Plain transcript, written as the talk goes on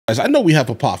As I know we have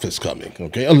Apophis coming,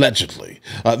 okay, allegedly.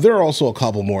 There are also a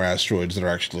couple more asteroids that are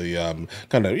actually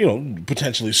kind of,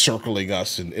 potentially circling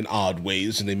us in odd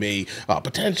ways, and they may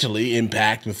potentially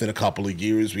impact within a couple of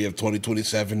years. We have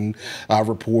 2027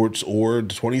 reports or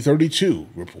 2032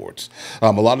 reports.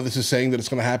 A lot of this is saying that it's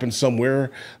going to happen somewhere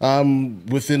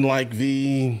within like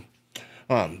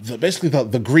basically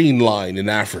the green line in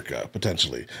Africa,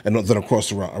 potentially, and then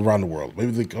across around the world,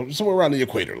 maybe somewhere around the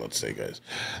equator, let's say, guys.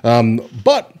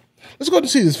 But let's go ahead and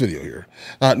see this video here.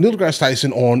 Neil deGrasse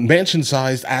Tyson on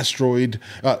mansion-sized asteroid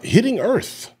hitting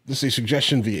Earth. This is a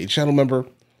suggestion via a channel member.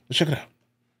 Let's check it out.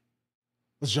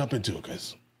 Let's jump into it,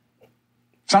 guys.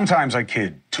 Sometimes I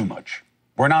kid too much.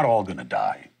 We're not all going to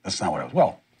die. That's not what I was.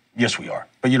 Well, yes, we are.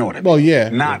 But you know what I mean. Well, yeah.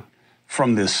 Not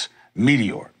from this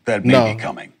meteor that may be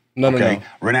coming. No.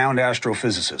 Renowned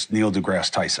astrophysicist Neil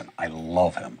deGrasse Tyson. I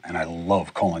love him, and I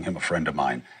love calling him a friend of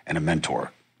mine and a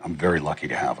mentor. I'm very lucky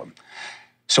to have him.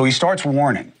 So he starts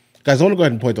warning. Guys, I want to go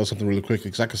ahead and point out something really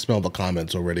quickly because I can smell the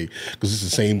comments already because it's the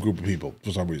same group of people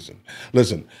for some reason.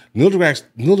 Listen, Neil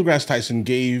deGrasse Tyson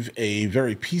gave a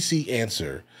very PC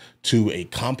answer to a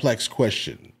complex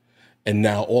question, and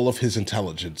now all of his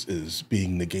intelligence is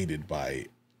being negated by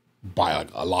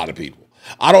a lot of people.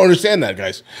 I don't understand that,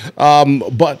 guys.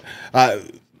 But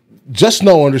just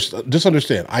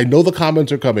understand. I know the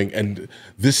comments are coming, and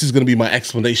this is going to be my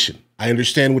explanation. I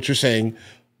understand what you're saying,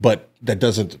 but that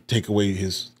doesn't take away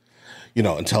his,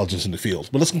 intelligence in the field.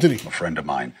 But let's continue. A friend of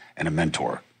mine and a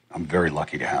mentor. I'm very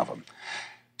lucky to have him.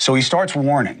 So he starts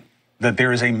warning that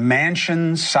there is a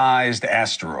mansion-sized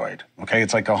asteroid. Okay,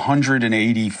 it's like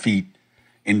 180 feet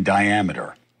in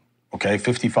diameter. Okay,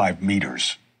 55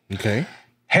 meters. Okay.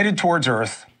 Headed towards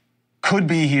Earth, could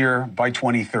be here by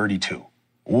 2032.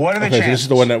 What are the chances? So this is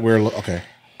the one that we're, okay.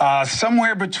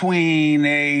 Somewhere between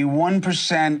a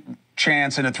 1%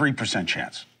 chance and a 3%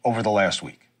 chance over the last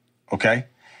week, okay?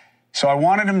 So I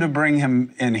wanted him to bring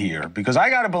him in here because I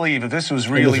got to believe if this was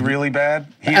really, really bad,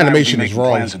 he and I would be making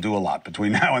plans to do a lot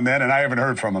between now and then, and I haven't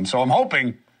heard from him. So I'm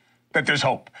hoping that there's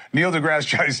hope. Neil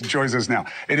deGrasse joins us now.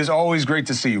 It is always great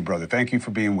to see you, brother. Thank you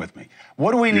for being with me.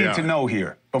 What do we need to know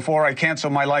here before I cancel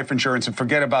my life insurance and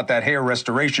forget about that hair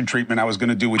restoration treatment I was going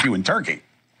to do with you in Turkey?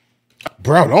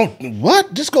 Bro,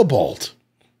 what? Just go bald.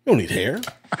 You don't need hair.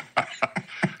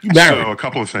 You married. So a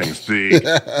couple of things. This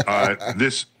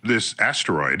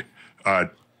asteroid,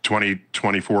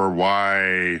 2024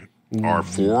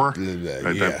 YR4,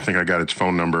 I think I got its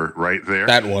phone number right there.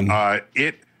 That one.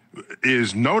 It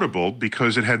is notable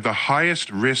because it had the highest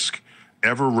risk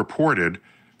ever reported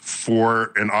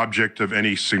for an object of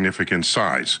any significant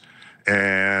size.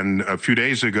 And a few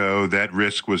days ago, that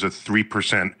risk was a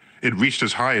 3%. It reached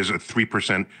as high as a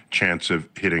 3% chance of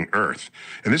hitting Earth.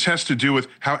 And this has to do with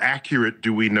how accurate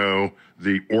do we know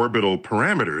the orbital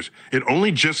parameters. It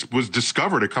only just was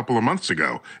discovered a couple of months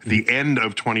ago, the end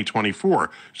of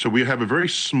 2024. So we have a very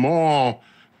small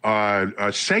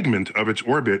a segment of its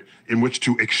orbit in which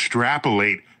to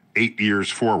extrapolate 8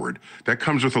 years forward. That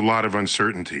comes with a lot of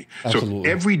uncertainty. Absolutely. So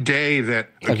every day that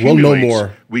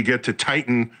accumulates, we get to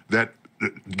tighten that,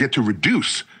 get to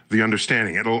reduce the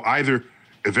understanding. It'll either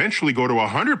eventually go to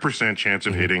 100% chance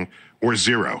of hitting or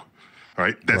 0. All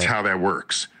right, that's how that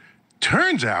works.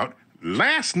 Turns out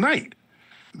last night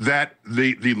that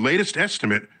the latest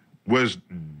estimate was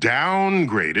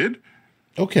downgraded.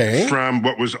 Okay. From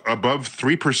what was above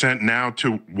 3% now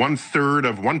to 1/3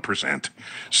 of 1%.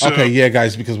 So, okay, yeah,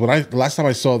 guys, because the last time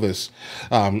I saw this,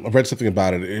 I read something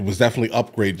about it. It was definitely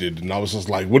upgraded, and I was just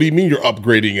like, "What do you mean you're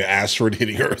upgrading an asteroid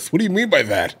hitting Earth? What do you mean by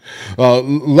that?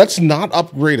 Let's not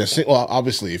upgrade well,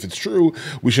 obviously, if it's true,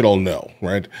 we should all know,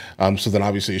 right? So then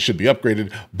obviously it should be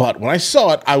upgraded. But when I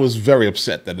saw it, I was very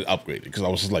upset that it upgraded because I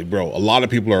was just like, bro, a lot of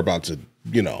people are about to,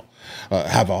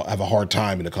 have a hard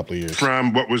time in a couple of years.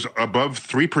 From what was above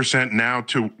 3% now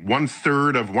to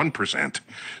 1/3 of 1%.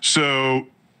 So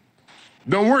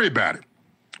don't worry about it.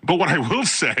 But what I will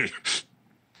say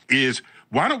is,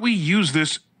 why don't we use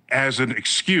this as an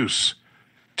excuse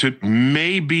to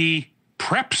maybe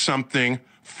prep something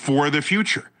for the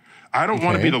future? I don't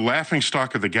want to be the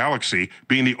laughingstock of the galaxy,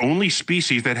 being the only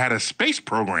species that had a space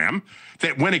program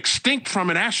that went extinct from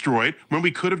an asteroid when we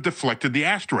could have deflected the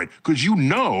asteroid. Because you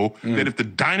know that if the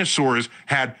dinosaurs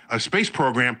had a space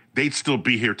program, they'd still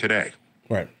be here today.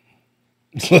 Right.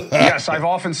 Yes, I've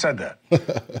often said that.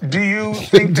 Do you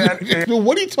think that...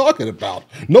 What are you talking about?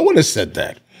 No one has said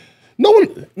that. No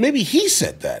one... Maybe he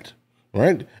said that.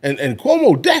 Right? And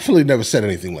Cuomo definitely never said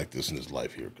anything like this in his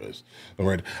life here, guys. All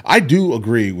right. I do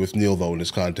agree with Neil, though, in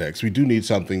this context. We do need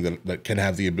something that can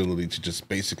have the ability to just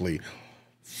basically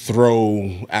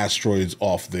throw asteroids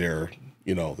off their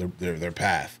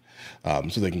path.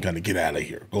 so they can kind of get out of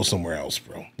here, go somewhere else,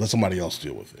 bro. Let somebody else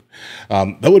deal with it.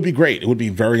 That would be great. It would be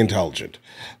very intelligent.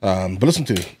 But listen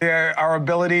to me. Our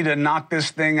ability to knock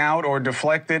this thing out or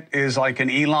deflect it is like an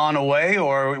Elon away,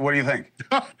 or what do you think?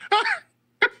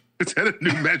 Is that a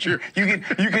new measure? You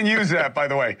can use that, by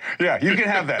the way. Yeah, you can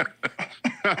have that.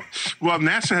 Well,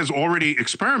 NASA has already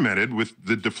experimented with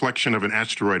the deflection of an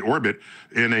asteroid orbit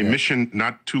in a mission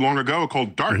not too long ago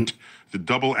called DART, the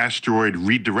Double Asteroid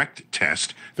Redirect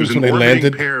Test. It was an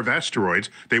orbiting pair of asteroids.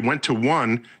 They went to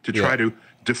one to try to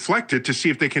deflect it to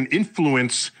see if they can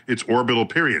influence its orbital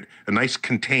period. A nice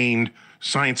contained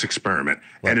science experiment.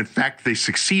 And in fact, they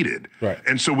succeeded.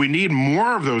 And so we need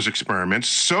more of those experiments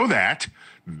so that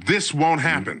this won't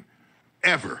happen,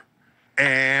 ever.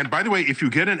 And by the way, if you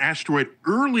get an asteroid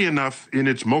early enough in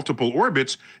its multiple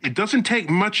orbits, it doesn't take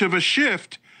much of a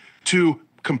shift to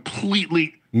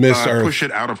completely push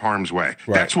it out of harm's way.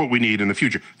 That's what we need in the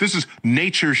future. This is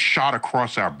nature's shot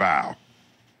across our bow.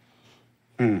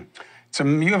 So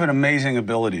you have an amazing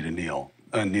ability to Neil,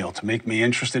 to make me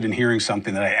interested in hearing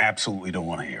something that I absolutely don't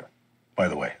want to hear. By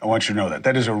the way, I want you to know that.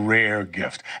 That is a rare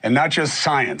gift. And not just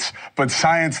science, but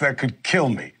science that could kill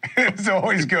me. It's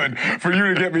always good for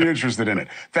you to get me interested in it.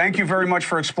 Thank you very much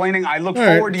for explaining. I look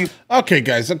forward to you. Okay,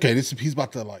 guys. Okay, he's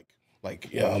about to like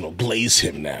yeah, I don't know, glaze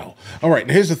him now. All right,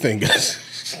 here's the thing,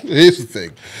 guys. Here's the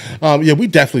thing. Yeah, we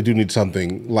definitely do need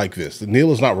something like this.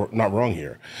 Neil is not wrong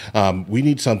here. We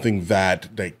need something that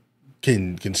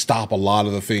can stop a lot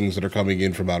of the things that are coming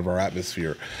in from out of our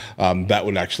atmosphere. That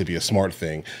would actually be a smart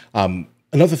thing.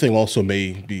 Another thing also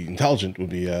may be intelligent would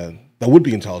be would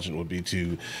be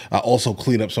to also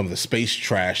clean up some of the space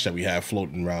trash that we have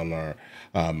floating around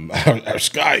our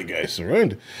sky, guys. All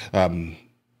right.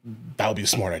 That would be a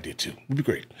smart idea too. It would be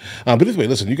great. But anyway,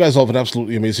 listen, you guys all have an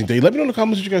absolutely amazing day. Let me know in the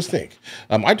comments what you guys think.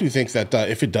 I do think that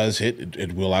if it does hit,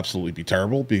 it will absolutely be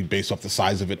terrible, based off the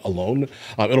size of it alone.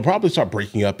 It'll probably start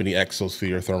breaking up in the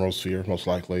exosphere, thermosphere, most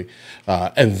likely.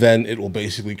 And then it will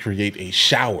basically create a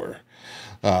shower.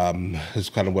 Is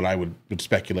kind of what I would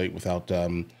speculate without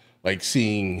like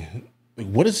seeing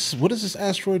what is this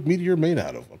asteroid meteor made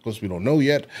out of? Of course, we don't know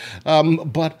yet.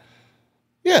 But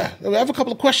yeah, I have a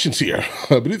couple of questions here.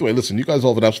 But either way, listen, you guys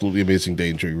all have an absolutely amazing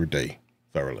day. Enjoy your day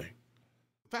thoroughly.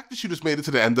 The fact that you just made it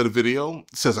to the end of the video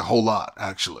says a whole lot,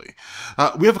 actually.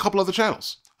 We have a couple other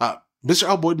channels.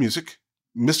 MrLboyd Music,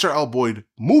 MrLboyd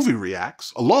Movie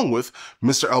Reacts, along with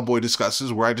MrLboyd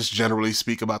Discusses, where I just generally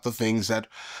speak about the things that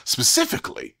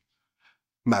specifically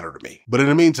matter to me. But in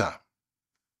the meantime,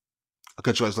 I'll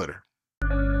catch you guys later.